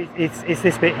 Yes. It's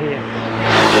this bit here.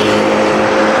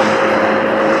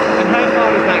 And how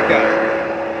far does that go?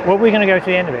 Well, we're going to go to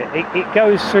the end of it. It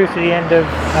goes through to the end of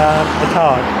the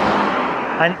Taj,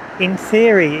 and in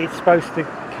theory, it's supposed to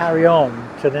carry on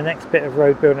to the next bit of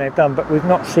road building they've done, but we've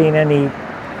not seen any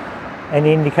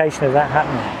indication of that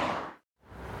happening.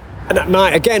 And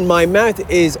my mouth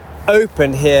is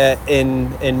open here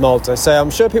in Malta, so I'm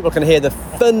sure people can hear the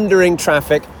thundering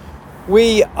traffic.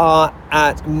 We are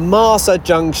at Marsa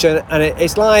Junction, and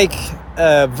it's like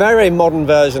a very modern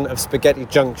version of Spaghetti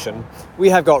Junction. We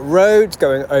have got roads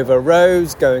going over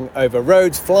roads,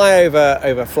 flyover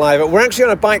over flyover. We're actually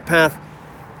on a bike path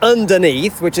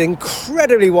underneath, which is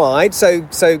incredibly wide, so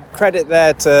credit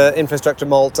there to Infrastructure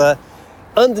Malta.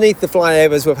 Underneath the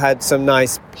flyovers, we've had some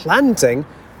nice planting,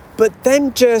 but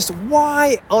then just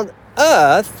why on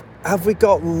earth have we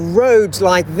got roads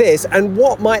like this, and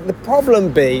what might the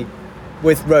problem be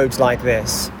with roads like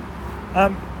this?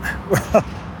 Well,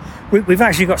 we've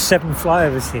actually got 7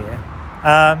 flyovers here.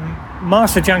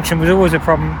 Marsa Junction was always a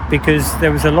problem because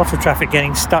there was a lot of traffic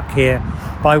getting stuck here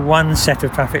by one set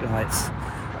of traffic lights.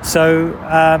 So,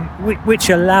 which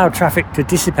allowed traffic to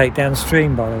dissipate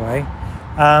downstream, by the way.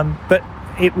 But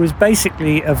it was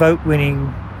basically a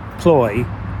vote-winning ploy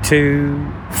to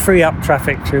free up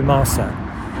traffic through Marsa.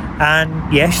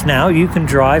 And yes, now you can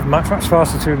drive much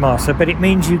faster through Marsa, but it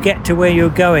means you get to where you're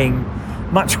going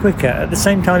much quicker at the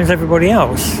same time as everybody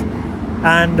else.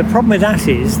 And the problem with that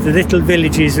is the little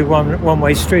villages with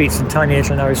one-way streets and tiny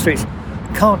little narrow streets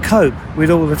can't cope with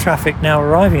all the traffic now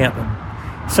arriving at them.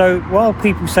 So while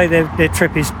people say their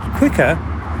trip is quicker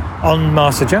on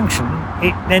Marsa Junction,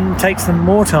 it then takes them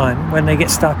more time when they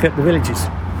get stuck at the villages.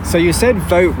 So you said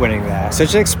vote winning there. So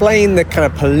to explain the kind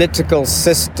of political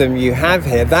system you have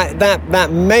here, that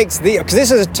makes because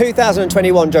this is a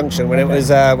 2021 junction when it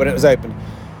was opened.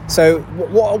 So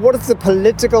what is the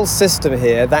political system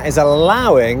here that is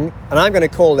allowing, and I'm going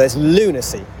to call this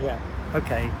lunacy? Yeah.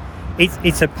 Okay.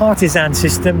 It's a partisan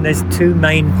system. There's 2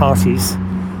 main parties,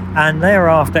 and they are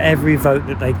after every vote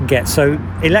that they can get. So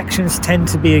elections tend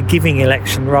to be a giving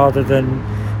election rather than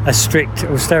a strict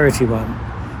austerity one.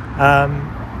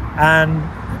 And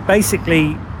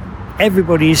basically,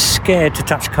 everybody is scared to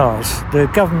touch cars. The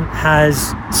government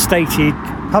has stated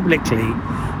publicly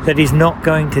that is not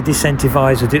going to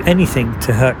disincentivise or do anything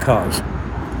to hurt cars.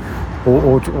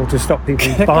 or to stop people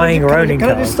buying or owning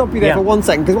cars. Can I just stop you there for 1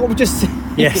 second? Because what we just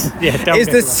Yes, yeah, is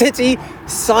the city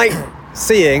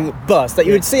sightseeing bus that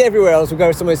you would see everywhere else would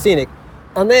go somewhere scenic.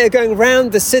 And they are going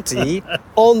round the city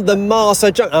on the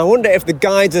Malta Junction. I wonder if the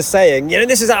guides are saying,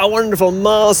 this is our wonderful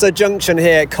Malta Junction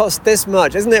here. It costs this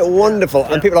much. Isn't it wonderful?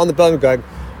 Yeah. And people on the bus are going,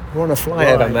 I want to fly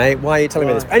over, mate. Why are you telling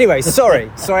me this? Anyway, sorry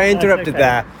I interrupted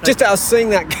there. Just I was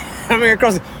seeing that coming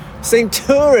across, seeing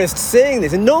tourists seeing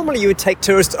this. And normally you would take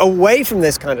tourists away from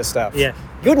this kind of stuff. Yeah.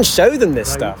 You wouldn't show them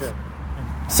this stuff.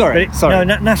 Sorry. No,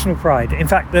 national pride. In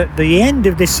fact, the end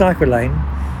of this cycle lane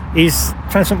is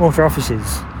Transport Malta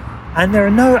offices. And there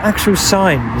are no actual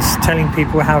signs telling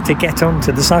people how to get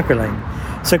onto the cycle lane.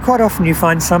 So quite often you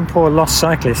find some poor lost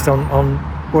cyclist on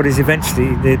what is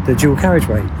eventually the dual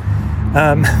carriageway,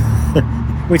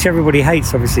 which everybody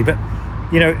hates, obviously. But,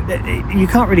 you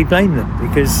can't really blame them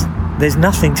because there's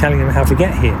nothing telling them how to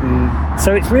get here.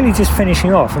 So it's really just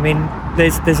finishing off. I mean,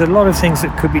 there's a lot of things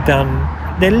that could be done.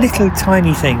 They're little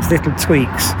tiny things, little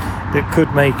tweaks that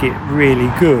could make it really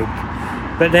good.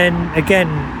 But then again,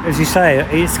 as you say,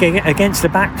 it's against the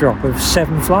backdrop of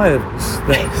 7 flyovers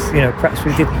that perhaps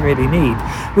we didn't really need,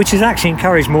 which has actually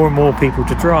encouraged more and more people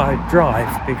to drive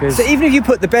because. So even if you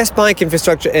put the best bike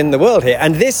infrastructure in the world here,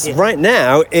 and this right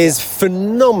now is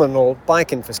phenomenal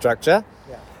bike infrastructure,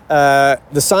 the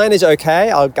signage okay,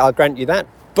 I'll grant you that.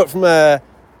 But from the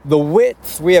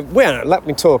width, let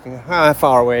me talk. How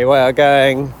far away we are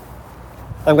going?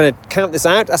 I'm going to count this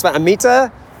out. That's about 1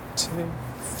 meter, 2,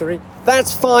 3.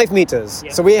 That's 5 meters.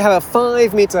 Yeah. So we have a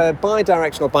 5 meter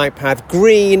bi-directional bike path,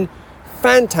 green,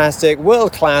 fantastic,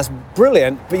 world class,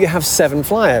 brilliant, but you have 7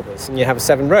 flyovers and you have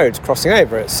 7 roads crossing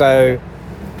over it. So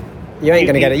you ain't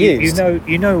going to get it used.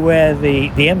 You know where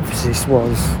the emphasis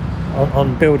was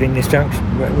on building this junction,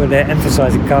 where they're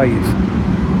emphasising car use.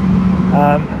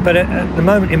 But at the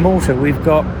moment in Malta, we've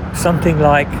got something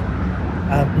like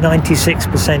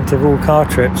 96% of all car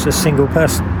trips are single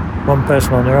person, one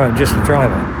person on their own, just the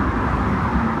driver.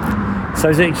 So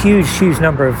there's a huge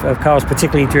number of cars,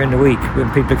 particularly during the week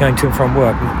when people are going to and from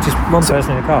work, just one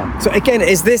person in a car. So again,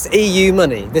 is this EU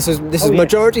money? This is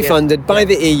majority funded by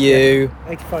the EU.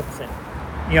 85%.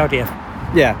 ERDF.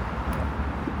 Yeah.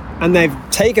 And they've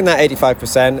taken that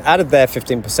 85%, added their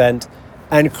 15%,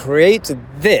 and created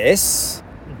this.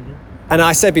 Mm-hmm. And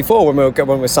I said before when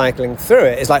we're cycling through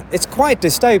it, it's quite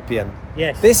dystopian.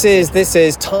 Yes. This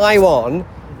is Taiwan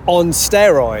on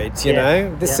steroids.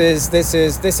 This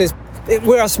is.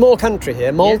 We're a small country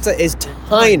here. Malta is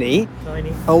tiny,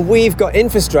 and we've got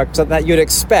infrastructure that you'd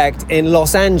expect in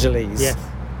Los Angeles. Yes.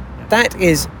 That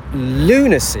is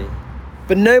lunacy,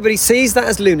 but nobody sees that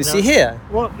as lunacy here.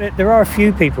 Well, there are a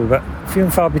few people, but few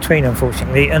and far between,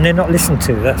 unfortunately, and they're not listened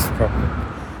to. That's the problem.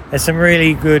 There's some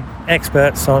really good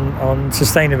experts on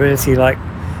sustainability, like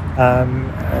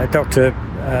Dr.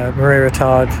 Maria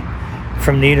Attard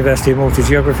from the University of Malta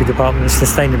Geography Department and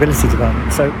Sustainability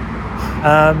Department. So.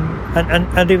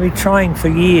 And they've been trying for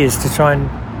years to try and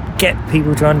get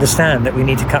people to understand that we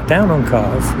need to cut down on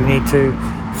cars, we need to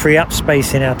free up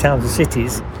space in our towns and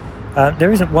cities.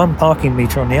 There isn't one parking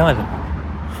meter on the island.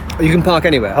 You can park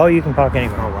anywhere? Oh, you can park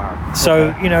anywhere. Oh, wow.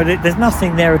 So, okay. There's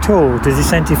nothing there at all to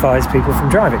disincentivise people from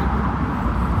driving.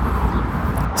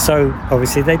 So,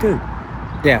 obviously they do.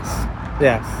 Yes.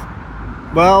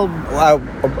 Well,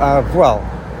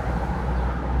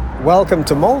 welcome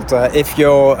to Malta if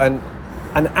you're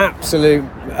an absolute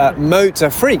motor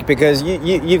freak, because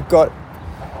you've got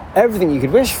everything you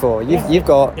could wish for. You've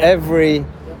got every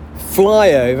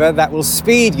flyover that will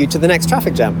speed you to the next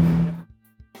traffic jam.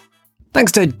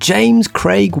 Thanks to James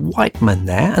Craig Whiteman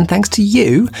there, and thanks to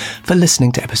you for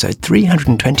listening to episode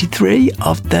 323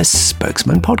 of the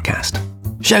Spokesman Podcast.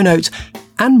 Show notes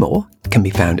and more can be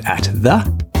found at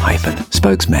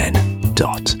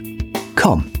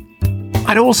the-spokesmen.com.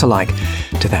 I'd also like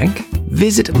to thank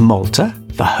Visit Malta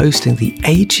for hosting the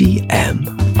AGM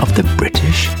of the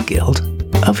British Guild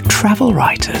of Travel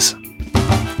Writers.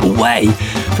 Away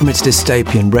from its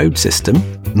dystopian road system,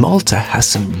 Malta has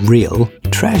some real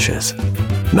treasures.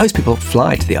 Most people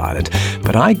fly to the island,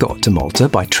 but I got to Malta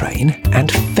by train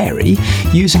and ferry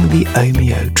using the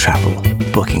Omeo travel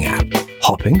booking app,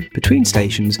 hopping between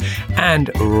stations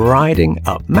and riding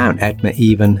up Mount Etna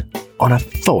even on a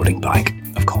folding bike,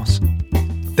 of course.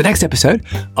 The next episode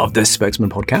of the Spokesman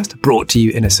Podcast, brought to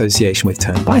you in association with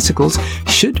Turn Bicycles,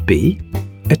 should be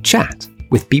a chat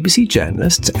with BBC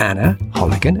journalists Anna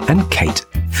Holligan and Kate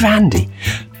Vandy.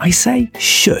 I say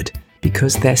should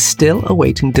because they're still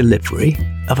awaiting delivery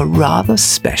of a rather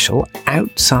special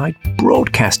outside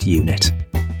broadcast unit,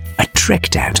 a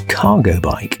tricked-out cargo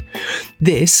bike.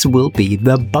 This will be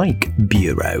the Bike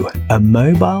Bureau, a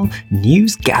mobile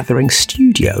news-gathering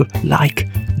studio like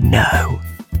no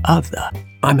other.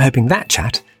 I'm hoping that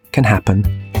chat can happen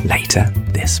later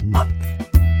this month.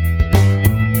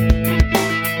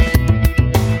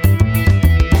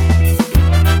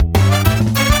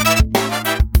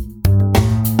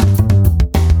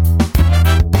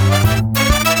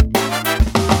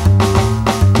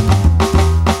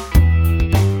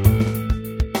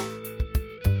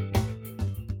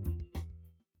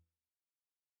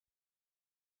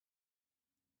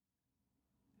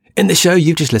 In the show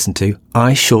you've just listened to,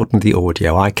 I shortened the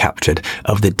audio I captured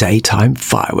of the daytime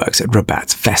fireworks at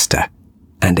Rabat's Festa.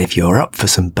 And if you're up for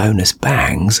some bonus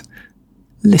bangs,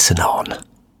 listen on.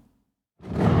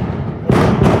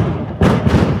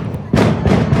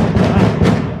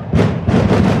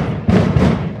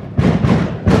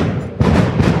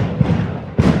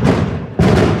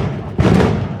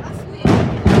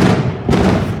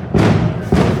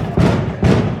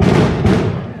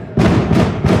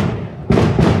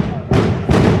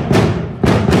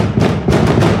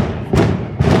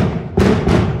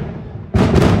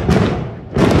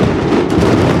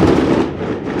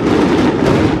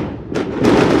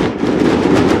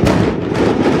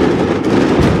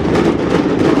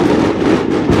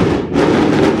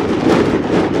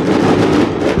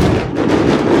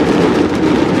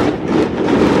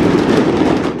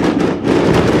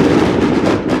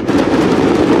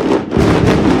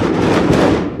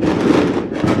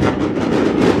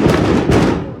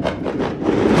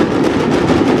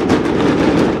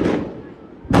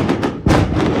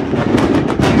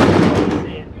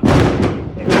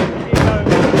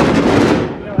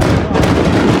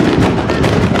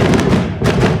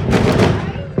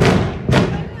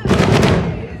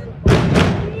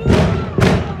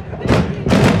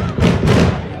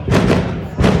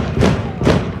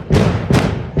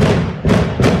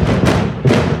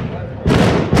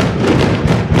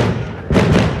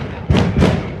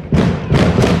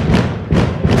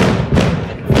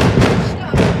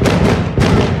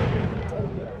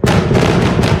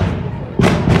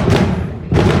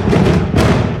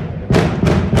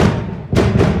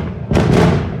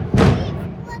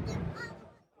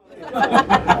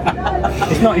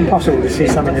 It's not impossible to see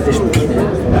some in the distance.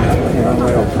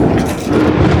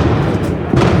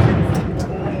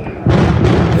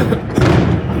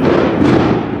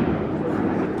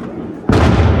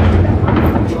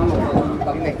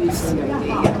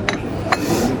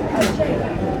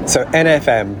 So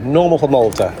NFM, normal for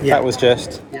Malta. Yeah. That was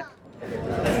just... Yeah.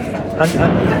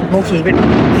 And Malta's a bit...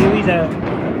 You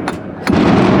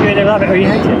either love it or you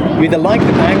hate it. You either like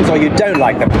the bangs or you don't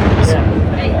like the bangs.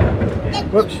 Yeah.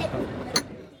 Whoops.